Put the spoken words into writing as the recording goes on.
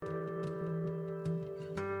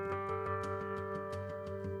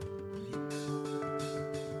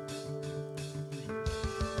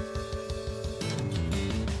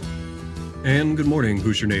And good morning,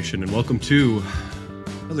 Hoosier Nation, and welcome to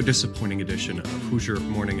another disappointing edition of Hoosier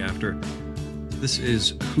Morning After. This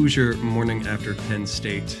is Hoosier Morning After Penn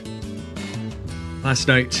State. Last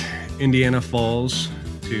night, Indiana falls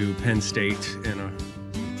to Penn State in a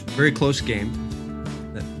very close game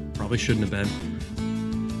that probably shouldn't have been.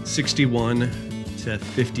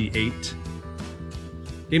 61-58.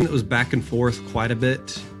 Game that was back and forth quite a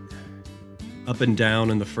bit, up and down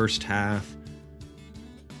in the first half.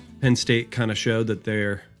 Penn State kind of showed that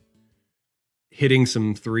they're hitting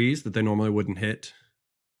some threes that they normally wouldn't hit.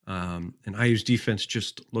 And IU's defense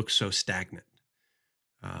just looked so stagnant.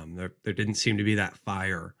 There didn't seem to be that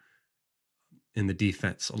fire in the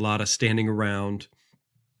defense. A lot of standing around,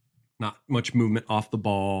 not much movement off the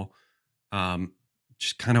ball,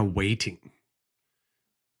 just kind of waiting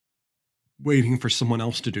for someone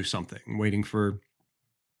else to do something, waiting for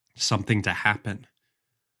something to happen.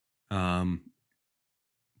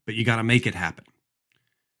 But you got to make it happen.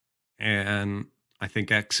 And I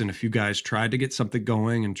think X and a few guys tried to get something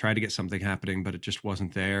going and tried to get something happening, but it just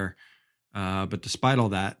wasn't there. But despite all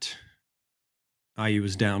that, IU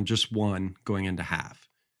was down just one going into half.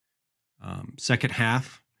 Second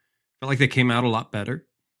half, felt like they came out a lot better.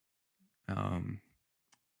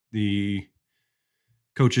 The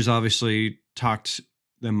coaches obviously talked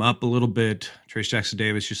them up a little bit. Trayce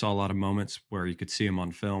Jackson-Davis, you saw a lot of moments where you could see him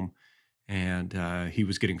on film. And he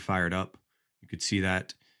was getting fired up. You could see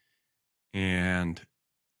that. And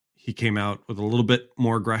he came out with a little bit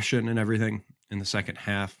more aggression and everything in the second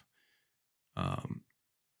half.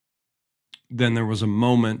 Then there was a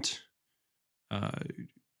moment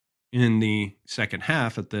in the second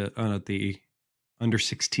half at the under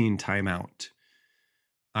 16 timeout.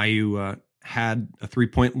 IU had a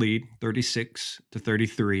 3-point lead,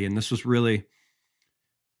 36-33. And this was really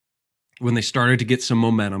when they started to get some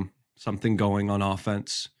momentum. Something going on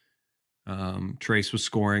offense. Trayce was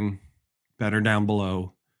scoring better down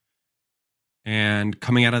below. And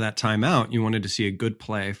coming out of that timeout, you wanted to see a good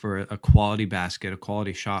play for a quality basket, a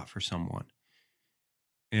quality shot for someone.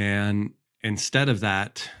 And instead of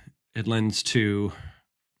that, it lends to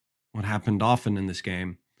what happened often in this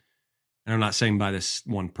game. And I'm not saying by this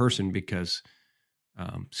one person because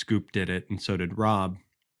Scoop did it and so did Rob,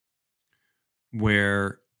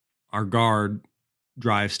 where our guard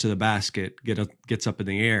drives to the basket, gets up in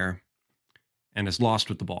the air, and is lost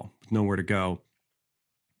with the ball, with nowhere to go.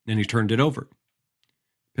 And he turned it over.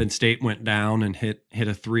 Penn State went down and hit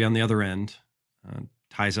a three on the other end,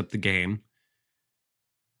 ties up the game.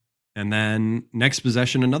 And then next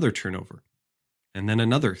possession, another turnover. And then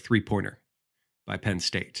another three-pointer by Penn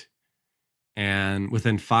State. And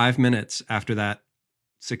within 5 minutes after that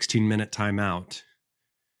 16-minute timeout,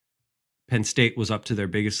 Penn State was up to their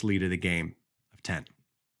biggest lead of the game. 10.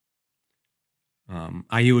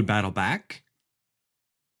 IU would battle back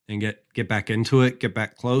and get back into it, get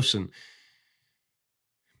back close. And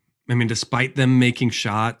I mean, despite them making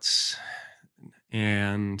shots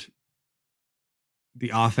and the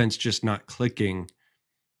offense just not clicking,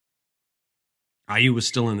 IU was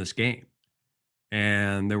still in this game.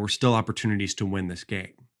 And there were still opportunities to win this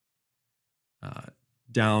game.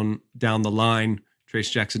 Down the line, Trayce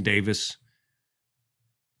Jackson-Davis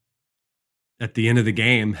at the end of the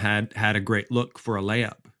game had a great look for a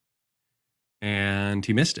layup, and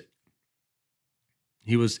he missed it.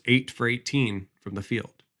 He was 8 for 18 from the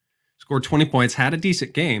field, scored 20 points, had a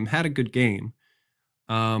decent game, had a good game,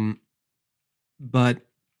 but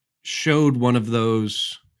showed one of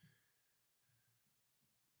those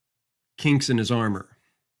kinks in his armor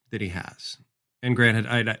that he has. And granted,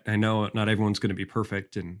 I know not everyone's going to be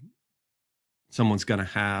perfect, and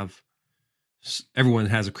everyone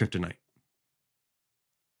has a kryptonite.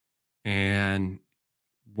 And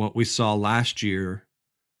what we saw last year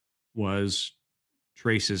was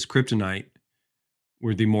Trayce's kryptonite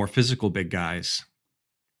were the more physical big guys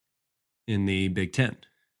in the Big Ten.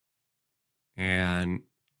 And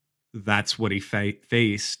that's what he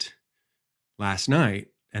faced last night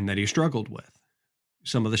and that he struggled with.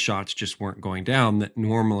 Some of the shots just weren't going down that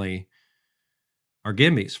normally are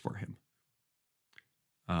gimmies for him.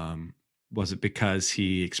 Was it because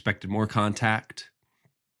he expected more contact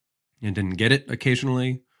and didn't get it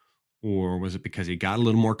occasionally? Or was it because he got a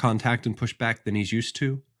little more contact and pushback than he's used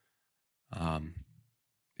to?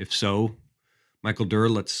 If so, Michael Durr,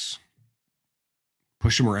 let's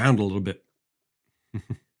push him around a little bit.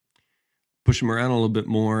 Push him around a little bit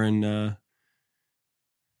more in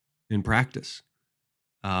practice.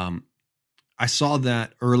 I saw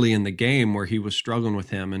that early in the game where he was struggling with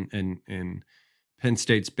him, and Penn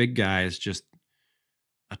State's big guy is just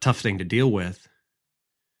a tough thing to deal with.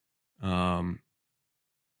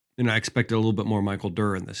 I expected a little bit more Michael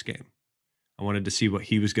Durr in this game. I wanted to see what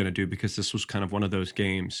he was going to do because this was kind of one of those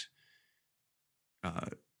games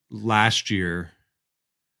last year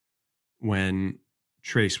when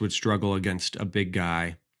Trayce would struggle against a big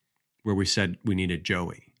guy where we said we needed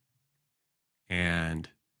Joey. And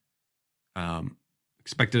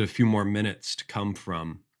expected a few more minutes to come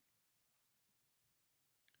from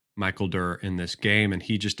Michael Durr in this game, and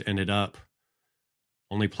he just ended up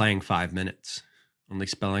only playing 5 minutes, only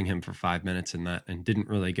spelling him for 5 minutes in that, and didn't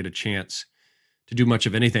really get a chance to do much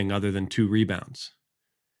of anything other than 2 rebounds.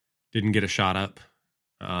 Didn't get a shot up.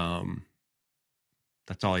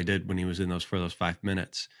 That's all he did when he was in those 5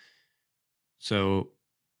 minutes. So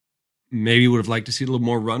maybe would have liked to see a little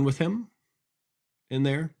more run with him in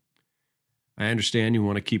there. I understand you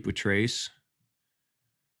want to keep with Trayce.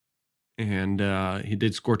 And he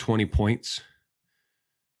did score 20 points,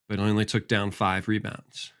 but only took down 5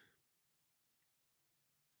 rebounds.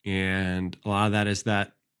 And a lot of that is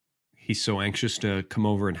that he's so anxious to come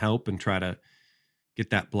over and help and try to get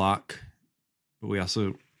that block. But we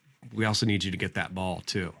also need you to get that ball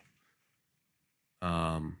too.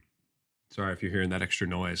 Sorry if you're hearing that extra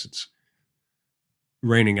noise. It's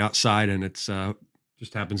raining outside, and it's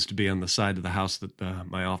just happens to be on the side of the house that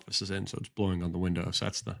my office is in, so it's blowing on the window. So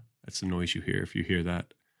that's the noise you hear if you hear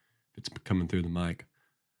that. It's coming through the mic.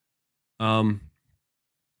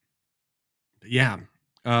 Yeah.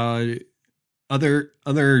 Other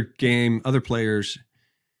players.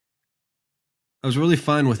 I was really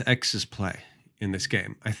fine with X's play in this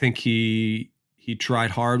game. I think he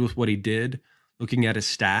tried hard with what he did. Looking at his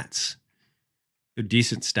stats, they're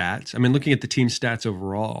decent stats. I mean, looking at the team stats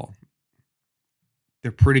overall,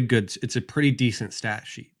 they're pretty good. It's a pretty decent stat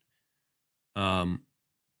sheet.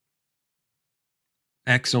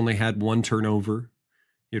 X only had 1 turnover.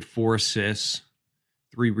 He had 4 assists,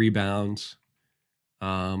 3 rebounds.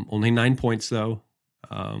 Only 9 points though.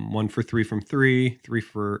 1 for 3 from 3, 3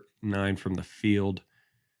 for 9 from the field,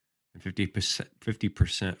 and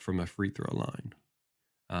 50% from the free throw line.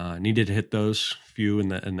 Needed to hit those few in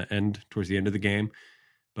the end, towards the end of the game,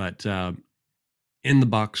 but in the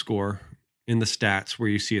box score, in the stats where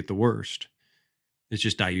you see it the worst, it's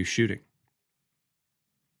just IU shooting.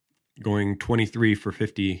 Going 23 for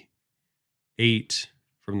 58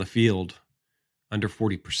 from the field, under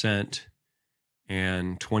 40%,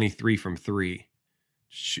 and 23 from 3.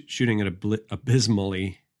 Shooting it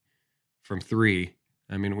abysmally from 3.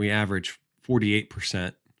 I mean, we average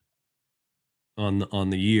 48% on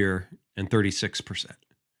the year and 36%.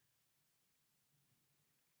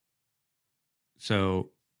 So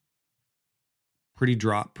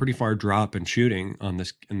pretty far drop in shooting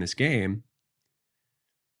in this game.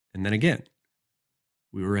 And then again,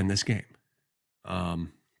 we were in this game.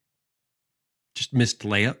 Just missed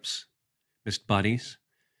layups, missed buddies.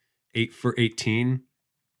 8 for 18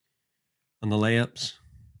 on the layups.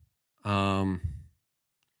 And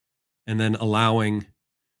then allowing,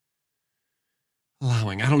 I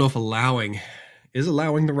don't know if is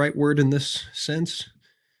allowing the right word in this sense.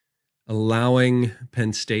 Allowing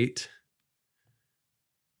Penn State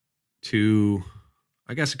to,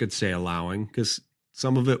 I guess I could say allowing, because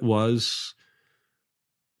some of it was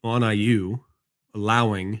on IU,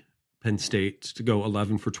 allowing Penn State to go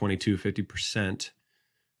 11 for 22, 50%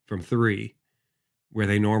 from 3, where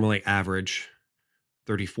they normally average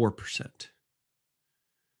 34%.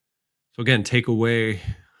 So again, take away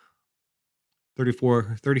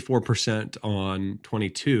 34% on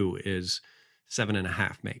 22 is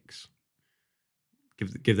 7.5 makes.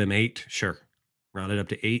 Give them 8, sure. Round it up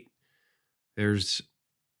to 8. There's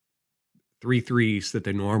 3 threes that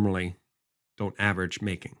they normally don't average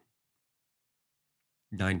making.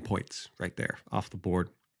 9 points right there off the board.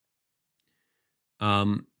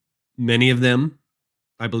 Many of them,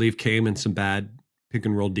 I believe, came in some bad pick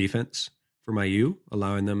and roll defense from IU,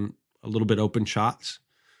 allowing them a little bit open shots,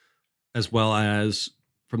 as well as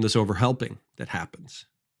from this overhelping that happens.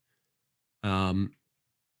 And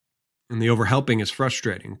the overhelping is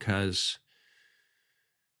frustrating because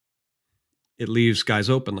it leaves guys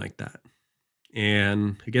open like that.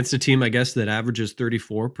 And against a team, I guess, that averages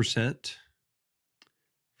 34%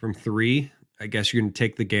 from 3, I guess you're going to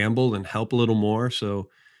take the gamble and help a little more. So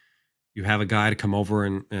you have a guy to come over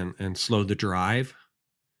and slow the drive.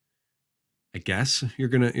 I guess if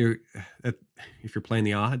you're playing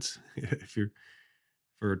the odds, if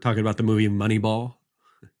we're talking about the movie Moneyball,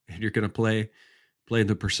 and you're going to play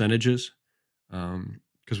the percentages,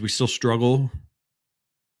 because we still struggle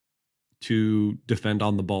to defend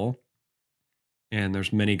on the ball. And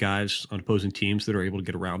there's many guys on opposing teams that are able to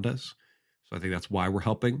get around us. So I think that's why we're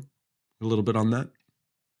helping a little bit on that.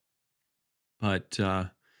 But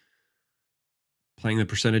playing the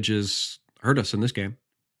percentages hurt us in this game.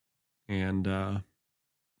 And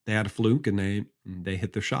they had a fluke and they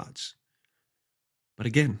hit their shots. But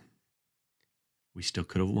again, we still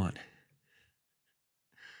could have won.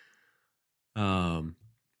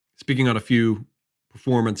 Speaking on a few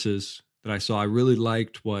performances that I saw, I really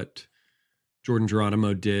liked what Jordan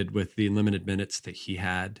Geronimo did with the limited minutes that he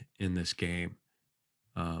had in this game.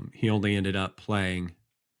 He only ended up playing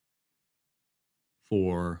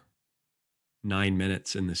for 9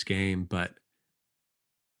 minutes in this game, but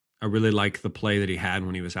I really like the play that he had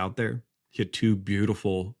when he was out there. He had 2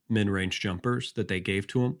 beautiful mid-range jumpers that they gave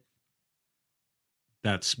to him.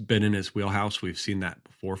 That's been in his wheelhouse. We've seen that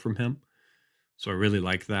before from him. So I really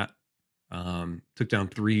like that. Took down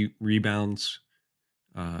 3 rebounds.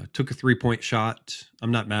 Took a 3-point shot.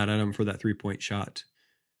 I'm not mad at him for that 3-point shot.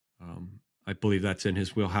 I believe that's in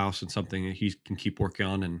his wheelhouse and something that he can keep working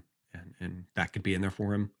on, and that could be in there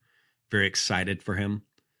for him. Very excited for him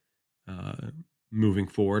moving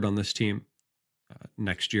forward on this team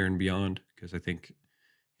next year and beyond, because I think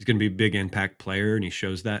he's going to be a big impact player, and he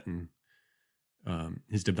shows that in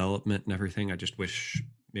his development and everything. I just wish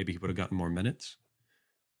maybe he would have gotten more minutes.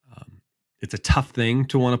 It's a tough thing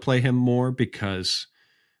to want to play him more, because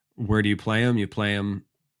where do you play him? You play him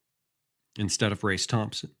instead of Race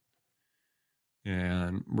Thompson.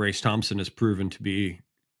 And Race Thompson has proven to be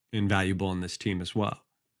invaluable in this team as well.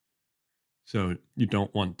 So you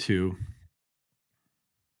don't want to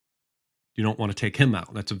take him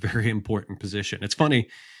out. That's a very important position. It's funny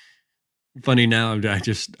now. I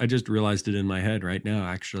just realized it in my head right now,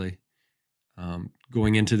 actually.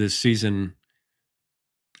 Going into this season,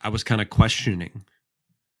 I was kind of questioning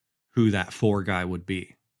who that 4 guy would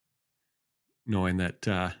be, knowing that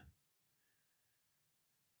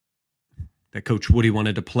that Coach Woody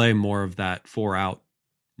wanted to play more of that 4 out,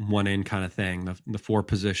 1 in kind of thing. The 4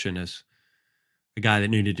 position is a guy that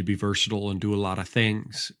needed to be versatile and do a lot of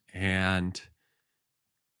things, and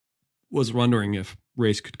was wondering if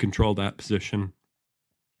Race could control that position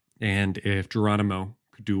and if Geronimo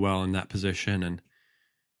could do well in that position. And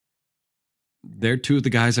they're 2 of the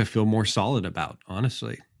guys I feel more solid about,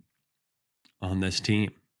 honestly, on this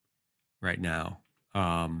team right now.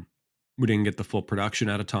 We didn't get the full production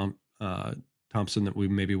out of Thompson that we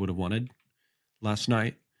maybe would have wanted last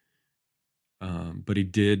night. But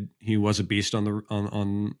he was a beast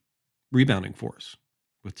on rebounding for us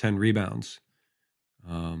with 10 rebounds,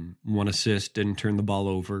 1 assist, didn't turn the ball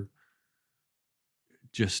over.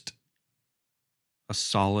 Just a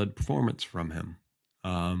solid performance from him.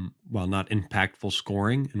 While not impactful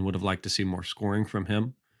scoring, and would have liked to see more scoring from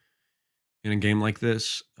him in a game like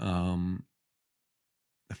this, a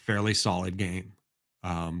fairly solid game.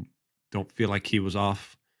 Don't feel like he was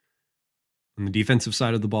off on the defensive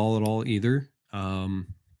side of the ball at all either.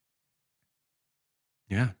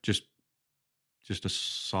 Just a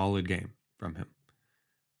solid game from him.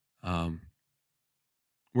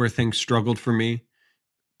 Where things struggled for me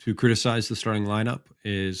to criticize the starting lineup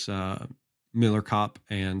is Miller Kopp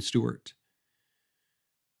and Stewart.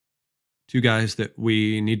 2 guys that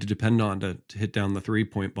we need to depend on to hit down the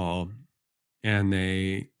 3-point ball, and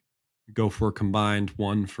they go for a combined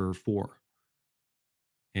 1 for 4.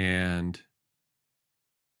 And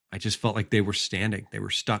I just felt like they were standing. They were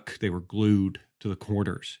stuck. They were glued to the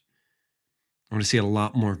corners. I want to see a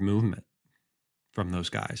lot more movement from those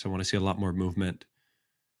guys. I want to see a lot more movement,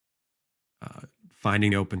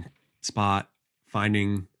 finding open spot,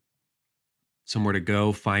 finding somewhere to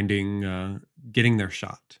go, getting their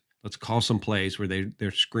shot. Let's call some plays where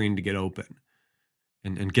they're screened to get open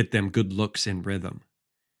and get them good looks in rhythm.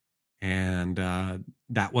 And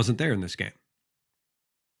that wasn't there in this game.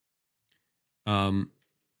 And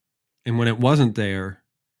when it wasn't there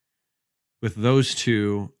with those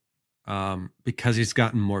 2, because he's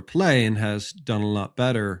gotten more play and has done a lot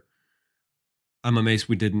better, I'm amazed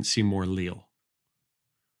we didn't see more Leal.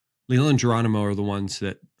 Leal and Geronimo are the ones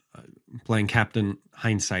that, playing Captain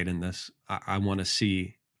Hindsight in this, I want to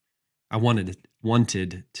see. I wanted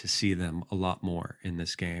to see them a lot more in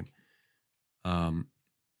this game.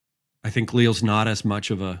 I think Leal's not as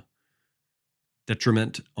much of a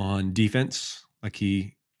detriment on defense like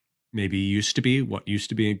he maybe used to be, what used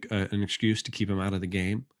to be an excuse to keep him out of the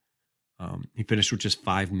game. He finished with just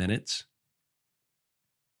 5 minutes.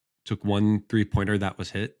 Took 1 3-pointer that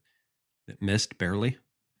was hit, that missed barely.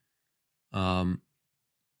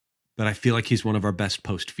 But I feel like he's one of our best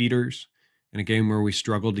post feeders in a game where we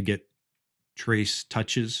struggled to get Trace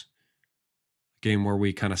touches, a game where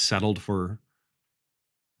we kind of settled for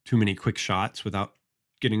too many quick shots without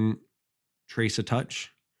getting Trace a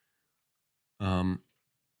touch. I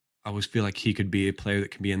always feel like he could be a player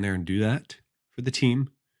that can be in there and do that for the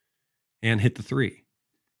team and hit the three.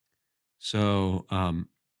 So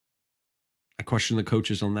I question the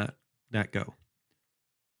coaches on that go.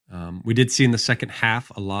 We did see in the second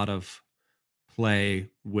half a lot of play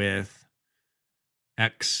with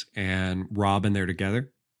X and Rob in there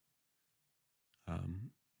together.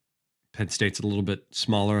 Penn State's a little bit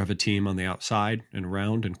smaller of a team on the outside and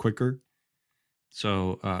around and quicker.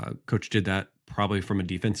 So coach did that probably from a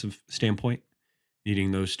defensive standpoint,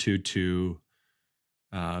 needing those two to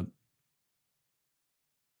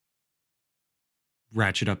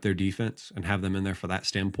ratchet up their defense and have them in there for that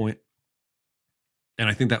standpoint. And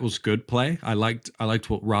I think that was good play. I liked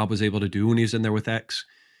what Rob was able to do when he's in there with X.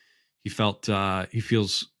 He felt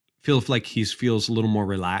feels like he feels a little more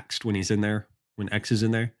relaxed when he's in there, when X is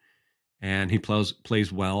in there, and he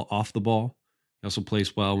plays well off the ball. He also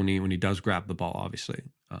plays well when he does grab the ball. Obviously,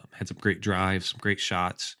 had some great drives, some great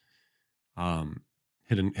shots.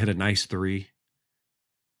 Hit a nice three.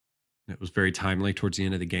 It was very timely towards the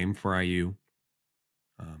end of the game for IU.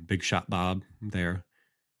 Big shot Bob there.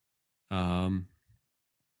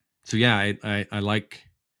 So yeah, I like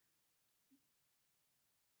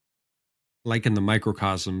in the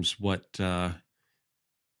microcosms what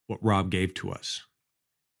Rob gave to us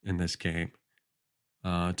in this game.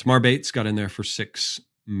 Tamar Bates got in there for 6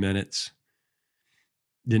 minutes,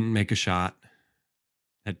 didn't make a shot,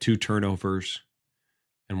 had 2 turnovers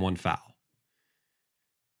and 1 foul.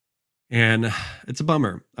 And it's a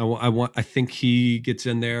bummer. I think he gets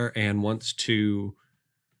in there and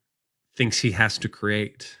thinks he has to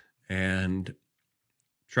create and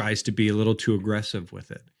tries to be a little too aggressive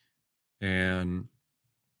with it and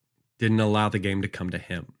didn't allow the game to come to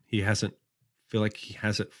him. Feel like he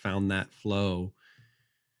hasn't found that flow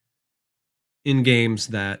in games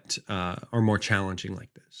that are more challenging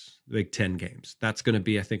like this, the Big Ten games. That's going to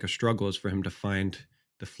be, I think, a struggle is for him to find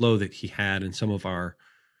the flow that he had in some of our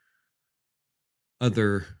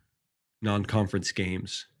other non-conference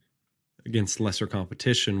games against lesser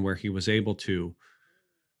competition, where he was able to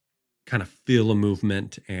kind of feel a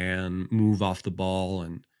movement and move off the ball.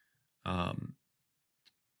 And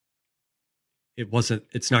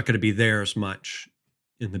it's not going to be there as much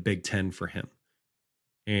in the Big Ten for him.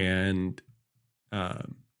 And I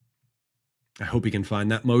hope he can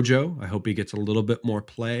find that mojo. I hope he gets a little bit more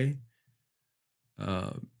play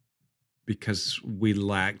because we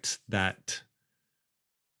lacked that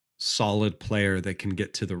solid player that can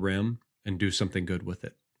get to the rim and do something good with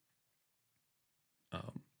it.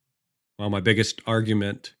 Well, my biggest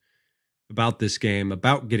argument about this game,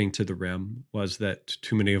 about getting to the rim, was that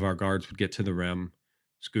too many of our guards would get to the rim.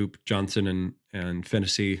 Scoop, Johnson, and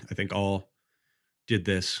Fennessy, I think all did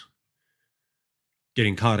this,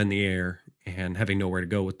 getting caught in the air and having nowhere to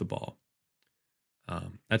go with the ball.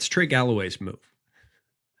 That's Trey Galloway's move.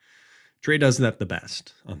 Trey does that the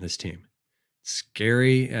best on this team.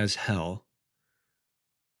 Scary as hell,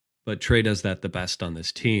 but Trey does that the best on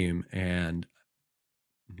this team, and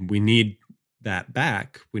we need that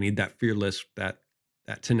back. We need that fearless, that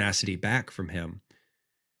tenacity back from him.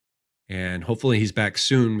 And hopefully he's back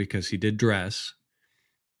soon, because he did dress.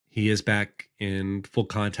 He is back in full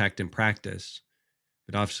contact in practice,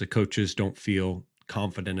 but obviously coaches don't feel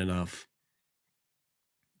confident enough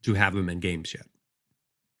to have him in games yet.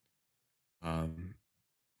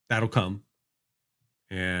 That'll come.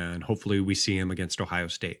 And hopefully we see him against Ohio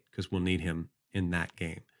State, because we'll need him in that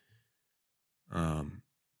game.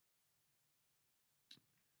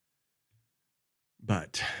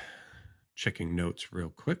 But checking notes real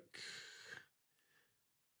quick.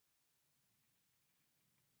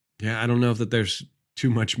 Yeah, I don't know if that there's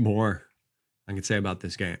too much more I can say about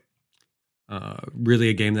this game. Really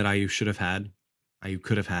a game that IU should have had, IU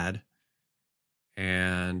could have had,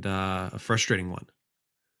 and a frustrating one.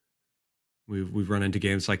 We've run into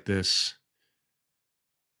games like this,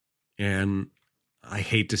 and I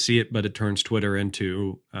hate to see it, but it turns Twitter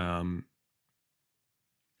into a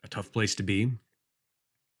tough place to be.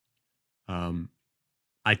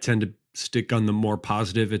 I tend to stick on the more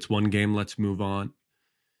positive. It's one game, let's move on.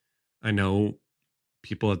 I know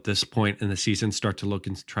people at this point in the season start to look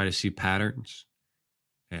and try to see patterns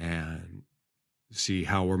and see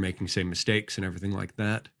how we're making same mistakes and everything like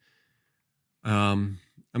that. I'm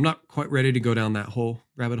not quite ready to go down that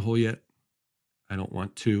rabbit hole yet. I don't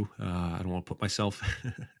want to. I don't want to put myself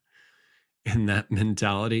in that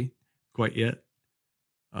mentality quite yet.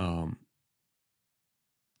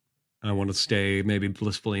 I want to stay maybe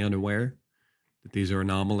blissfully unaware that these are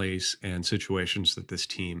anomalies and situations that this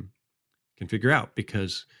team can figure out,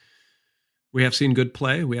 because we have seen good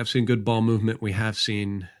play. We have seen good ball movement. We have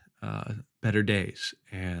seen better days.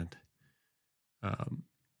 And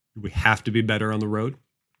We have to be better on the road.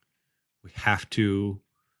 We have to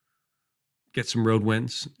get some road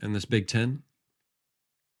wins in this Big Ten.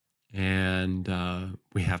 And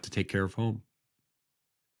we have to take care of home.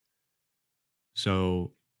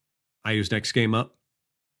 So IU's next game up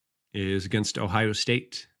is against Ohio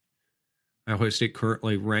State. Ohio State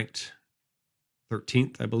currently ranked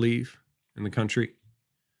 13th, I believe, in the country.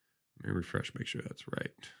 Let me refresh, make sure that's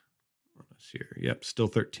right. Let's see here. Yep, still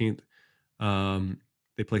 13th.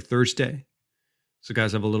 They play Thursday. So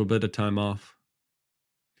guys have a little bit of time off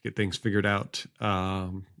to get things figured out.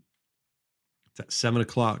 It's at 7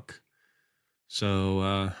 o'clock.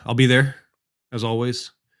 So I'll be there, as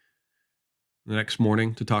always, the next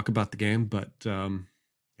morning to talk about the game. But yeah,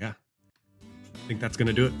 I think that's going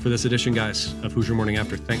to do it for this edition, guys, of Hoosier Morning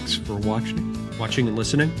After. Thanks for watching and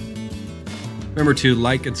listening. Remember to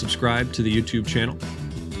like and subscribe to the YouTube channel.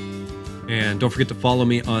 And don't forget to follow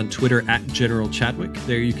me on Twitter at General Chadwick.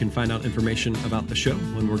 There you can find out information about the show,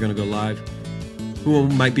 when we're going to go live, who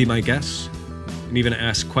might be my guests, and even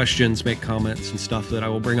ask questions, make comments and stuff that I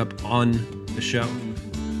will bring up on the show.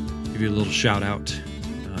 Give you a little shout out.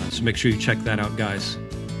 So make sure you check that out, guys.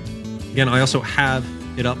 Again, I also have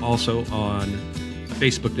it up also on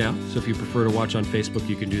Facebook now. So if you prefer to watch on Facebook,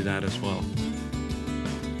 you can do that as well.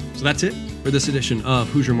 So that's it for this edition of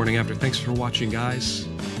Hoosier Morning After. Thanks for watching, guys.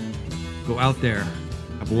 Go out there.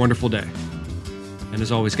 Have a wonderful day. And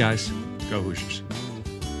as always, guys, go Hoosiers.